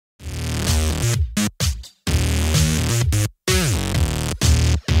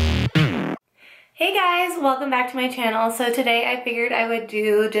Hey guys, welcome back to my channel. So today I figured I would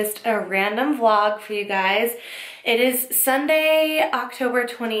do just a random vlog for you guys. It is Sunday, October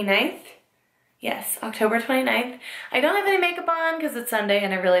 29th. Yes, October 29th. I don't have any makeup on because it's Sunday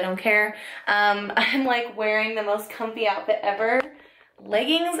and I really don't care. I'm like wearing the most comfy outfit ever.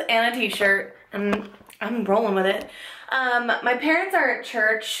 Leggings and a t-shirt, and I'm rolling with it. My parents are at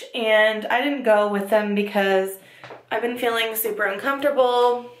church and I didn't go with them because I've been feeling super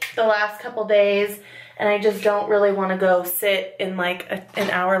uncomfortable the last couple days and I just don't really want to go sit in like an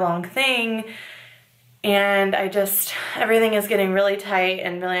hour-long thing, and everything is getting really tight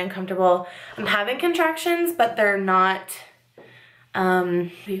and really uncomfortable. I'm having contractions, but they're not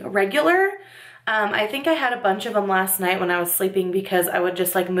regular. I think I had a bunch of them last night when I was sleeping because I would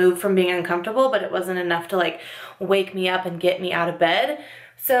just like move from being uncomfortable, but it wasn't enough to like wake me up and get me out of bed.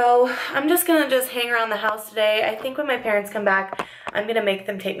 So I'm just gonna hang around the house today. I think when my parents come back, I'm gonna make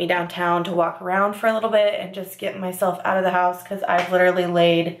them take me downtown to walk around for a little bit and just get myself out of the house because I've literally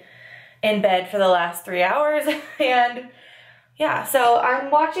laid in bed for the last 3 hours. And yeah, so I'm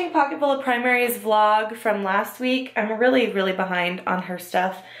watching Pocketful of Primary's vlog from last week. I'm really behind on her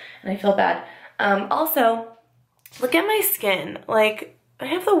stuff and I feel bad. Also, look at my skin. Like, I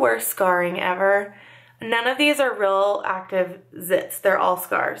have the worst scarring ever. None of these are real active zits. They're all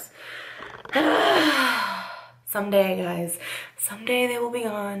scars. Someday, guys. Someday they will be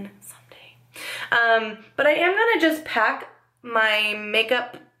gone. Someday. But I am gonna just pack my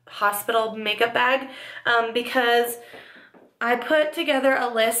hospital makeup bag because I put together a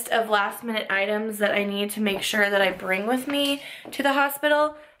list of last minute items that I need to make sure that I bring with me to the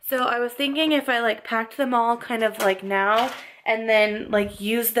hospital. So I was thinking if I like packed them all kind of like now and then like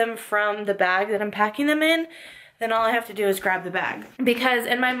use them from the bag that I'm packing them in, then all I have to do is grab the bag. Because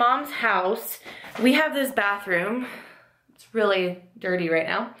in my mom's house, we have this bathroom. It's really dirty right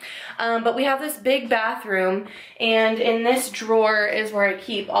now. But we have this big bathroom, and in this drawer is where I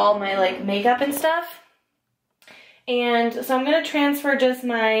keep all my like makeup and stuff. And so I'm gonna transfer just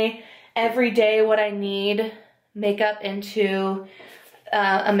my everyday what I need makeup into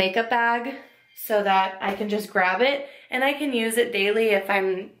a makeup bag so that I can just grab it and I can use it daily if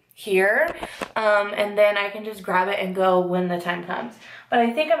I'm here, and then I can just grab it and go when the time comes. But I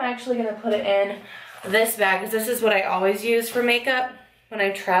think I'm actually gonna put it in this bag because this is what I always use for makeup when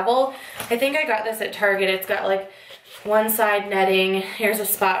I travel. I think I got this at Target. It's got like one side netting, here's a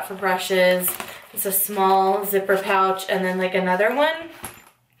spot for brushes, it's a small zipper pouch, and then like another one.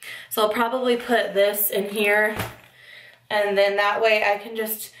 So I'll probably put this in here, and then that way I can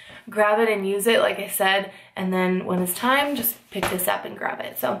just grab it and use it like I said, and then when it's time, just pick this up and grab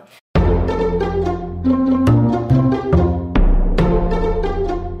it. So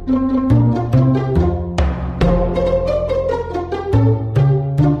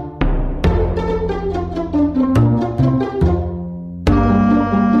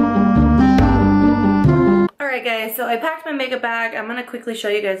alright guys, so I packed my makeup bag. I'm gonna quickly show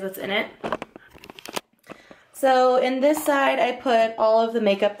you guys what's in it. So in this side, I put all of the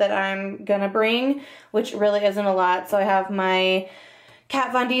makeup that I'm gonna bring, which really isn't a lot. So I have my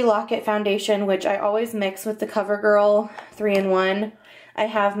Kat Von D Lock-It foundation, which I always mix with the CoverGirl 3-in-1. I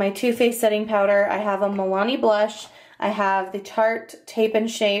have my Too Faced setting powder. I have a Milani blush. I have the Tarte Tape and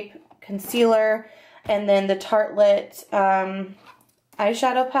Shape concealer, and then the Tartelette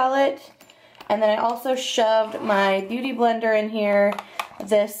eyeshadow palette. And then I also shoved my beauty blender in here,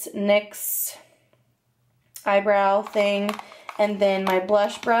 this NYX eyebrow thing, and then my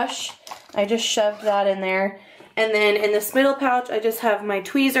blush brush. I just shoved that in there. And then in this middle pouch, I just have my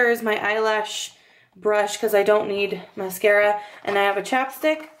tweezers, my eyelash brush because I don't need mascara, and I have a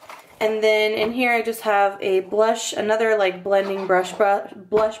chapstick. And then in here I just have a blush, another like blending blush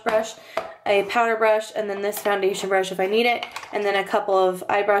brush, a powder brush, and then this foundation brush if I need it, and then a couple of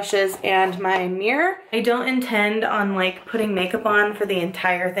eye brushes and my mirror. I don't intend on like putting makeup on for the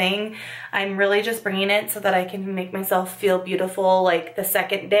entire thing. I'm really just bringing it so that I can make myself feel beautiful like the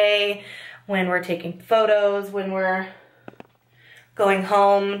second day, when we're taking photos, when we're going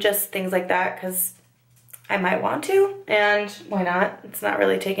home, just things like that, because I might want to, and why not? It's not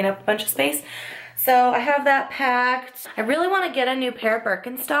really taking up a bunch of space. So I have that packed. I really want to get a new pair of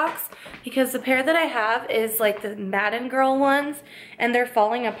Birkenstocks because the pair that I have is like the Madden Girl ones, and they're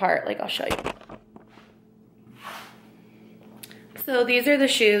falling apart. Like, I'll show you. So these are the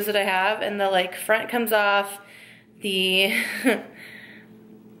shoes that I have, and the like front comes off, the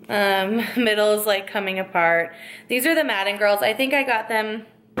middle is like coming apart. These are the Madden Girls. I think I got them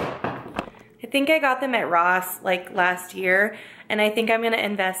at Ross like last year, and I think I'm gonna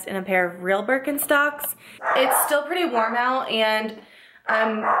invest in a pair of real Birkenstocks. It's still pretty warm out, and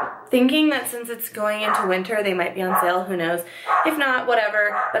I'm thinking that since it's going into winter, they might be on sale, who knows. If not,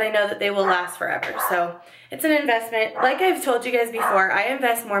 whatever, but I know that they will last forever. So it's an investment. Like I've told you guys before, I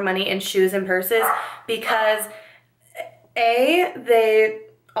invest more money in shoes and purses because A, they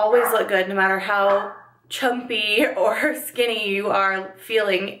always look good no matter how chumpy or skinny you are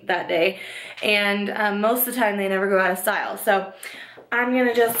feeling that day. And most of the time they never go out of style. So I'm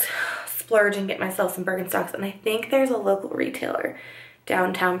gonna just splurge and get myself some Birkenstocks, and I think there's a local retailer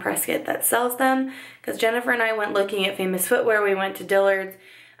downtown Prescott that sells them, because Jennifer and I went looking at Famous Footwear. We went to Dillard's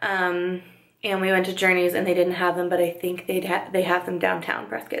and we went to Journeys and they didn't have them, but I think they have them downtown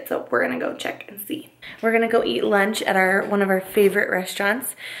Prescott, so we're gonna go check and see. We're gonna go eat lunch at one of our favorite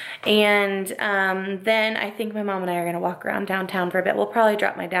restaurants, and then I think my mom and I are gonna walk around downtown for a bit. We'll probably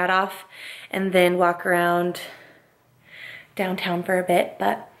drop my dad off and then walk around downtown for a bit,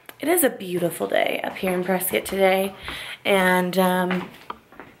 but it is a beautiful day up here in Prescott today, and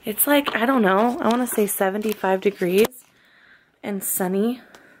it's like, I don't know, I want to say 75 degrees and sunny.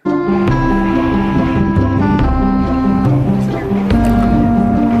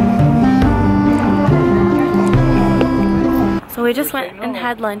 So we just went and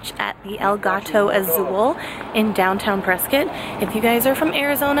had lunch at the El Gato Azul in downtown Prescott. If you guys are from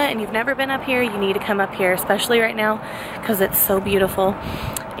Arizona and you've never been up here, you need to come up here, especially right now, because it's so beautiful.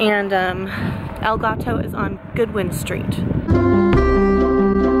 And El Gato is on Goodwin Street.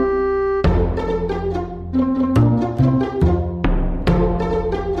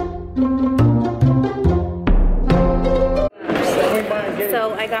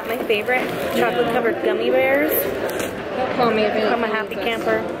 So I got my favorite chocolate covered gummy bears. I'm a happy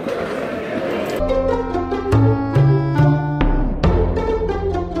camper.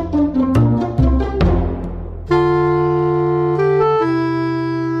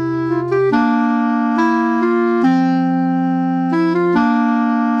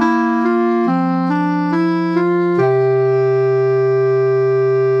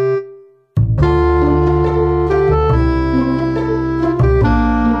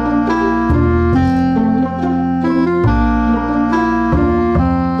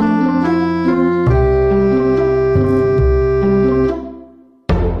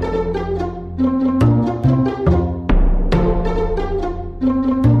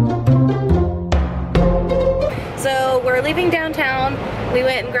 Leaving downtown, we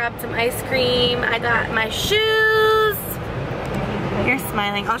went and grabbed some ice cream. I got my shoes. You're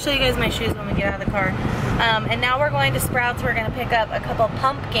smiling. I'll show you guys my shoes when we get out of the car. And now we're going to Sprouts. We're gonna pick up a couple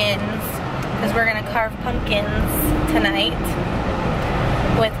pumpkins because we're gonna carve pumpkins tonight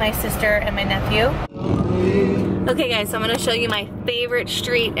with my sister and my nephew. Okay guys, so I'm gonna show you my favorite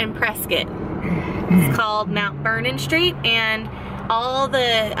street in Prescott. It's called Mount Vernon Street, and all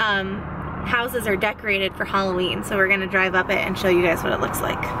the houses are decorated for Halloween, so we're gonna drive up it and show you guys what it looks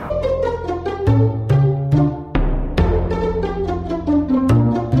like.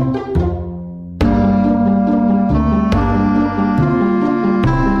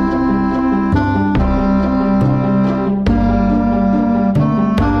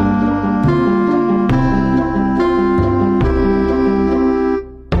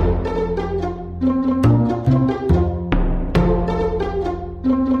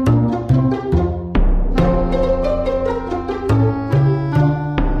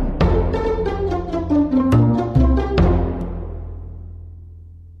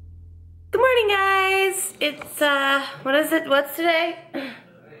 What's today?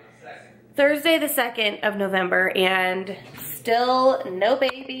 Thursday the 2nd of November, and still no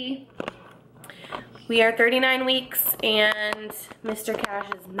baby. We are 39 weeks and Mr. Cash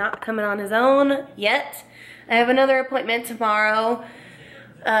is not coming on his own yet. I have another appointment tomorrow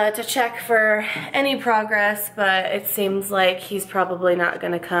to check for any progress, but it seems like he's probably not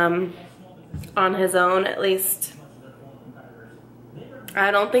gonna come on his own, at least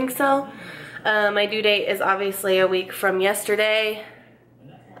I don't think so. My due date is obviously a week from yesterday,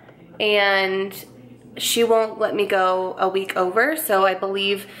 and she won't let me go a week over, so I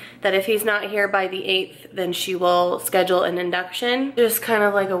believe that if he's not here by the 8th, then she will schedule an induction. Just kind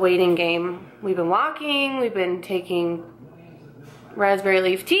of like a waiting game. We've been walking, we've been taking raspberry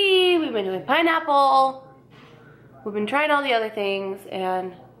leaf tea, we've been doing pineapple, we've been trying all the other things,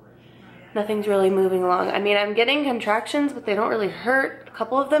 and nothing's really moving along. I mean, I'm getting contractions, but they don't really hurt. A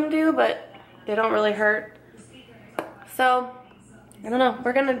couple of them do, but they don't really hurt. So, I don't know.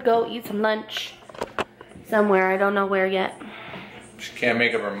 We're gonna go eat some lunch somewhere. I don't know where yet. She can't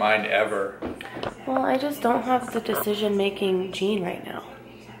make up her mind ever. Well, I just don't have the decision-making gene right now.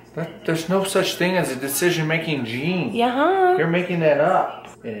 But there's no such thing as a decision-making gene. Yeah. You're making that up.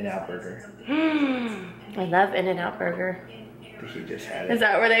 In-N-Out Burger. I love In-N-Out Burger. He just had it. Is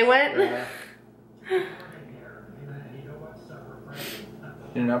that where they went? Yeah.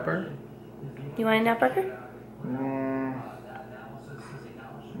 You nut burger? You want a nut burger?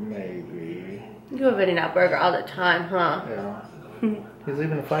 Maybe. You have a nut burger all the time, huh? Yeah. He's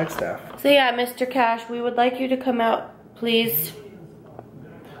leaving the Flagstaff. So yeah, Mr. Cash, we would like you to come out, please.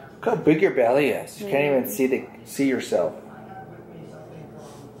 Look how big your belly is. You can't even see yourself.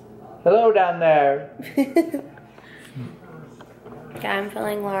 Hello down there. Yeah, I'm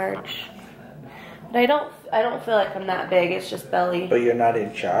feeling large. But I don't feel like I'm that big, it's just belly. But you're not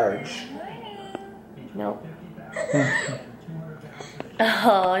in charge. Nope.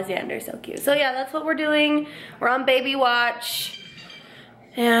 Oh, Xander's so cute. So yeah, that's what we're doing. We're on baby watch.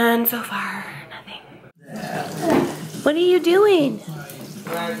 And so far, nothing. What are you doing?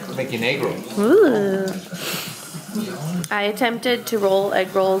 Making egg rolls. Ooh. I attempted to roll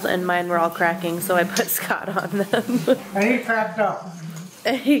egg rolls and mine were all cracking, so I put Scott on them. And he cracked up.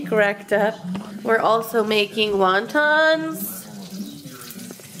 He cracked up. We're also making wontons.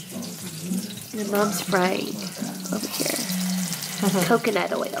 And Mom's frying over here.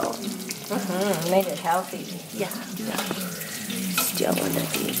 Coconut oil. Made it healthy. Yeah. Still one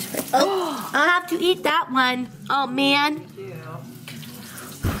of these. Oh, I'll have to eat that one. Oh man.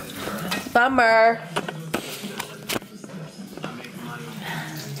 Bummer.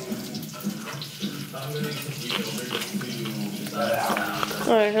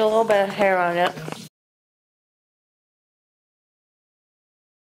 Oh, there's a little bit of hair on it.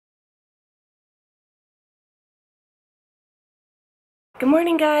 Good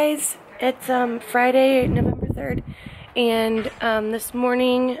morning, guys. It's Friday, November 3rd, and this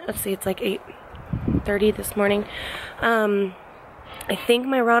morning, let's see, it's like 8:30 this morning. I think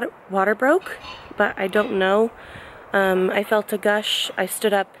my water broke, but I don't know. I felt a gush. I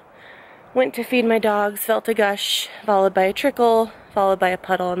stood up, went to feed my dogs, felt a gush, followed by a trickle, followed by a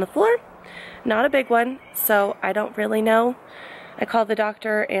puddle on the floor. Not a big one, so I don't really know. I called the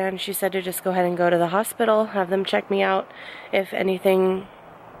doctor and she said to just go ahead and go to the hospital, have them check me out. If anything,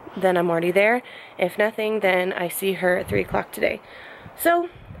 then I'm already there. If nothing, then I see her at 3 o'clock today. So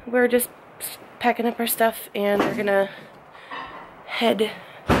we're just packing up our stuff and we're gonna head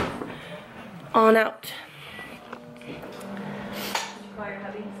on out.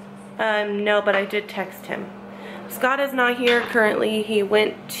 No, but I did text him. Scott is not here currently. He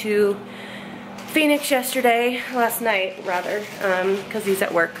went to Phoenix last night rather, because he's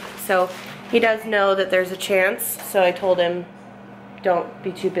at work. So he does know that there's a chance, so I told him don't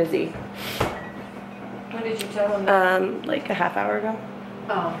be too busy. When did you tell him? Like a half hour ago.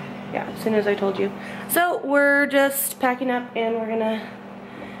 Oh. Yeah, as soon as I told you. So we're just packing up and we're gonna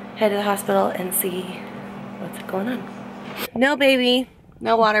head to the hospital and see what's going on. No baby,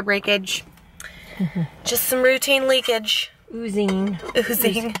 no water breakage. Just some routine leakage. Oozing.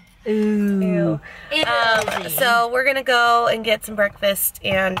 Ooh. So we're gonna go and get some breakfast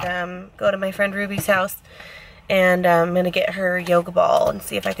and go to my friend Ruby's house, and I'm gonna get her yoga ball and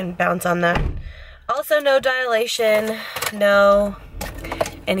see if I can bounce on that. Also, no dilation, no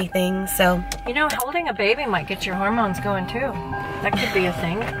anything. So You know, holding a baby might get your hormones going too. That could be a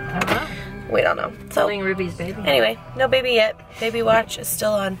thing. I don't know. we don't know. So Holding Ruby's baby. anyway, no baby yet. Baby watch is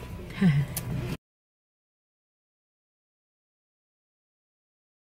still on.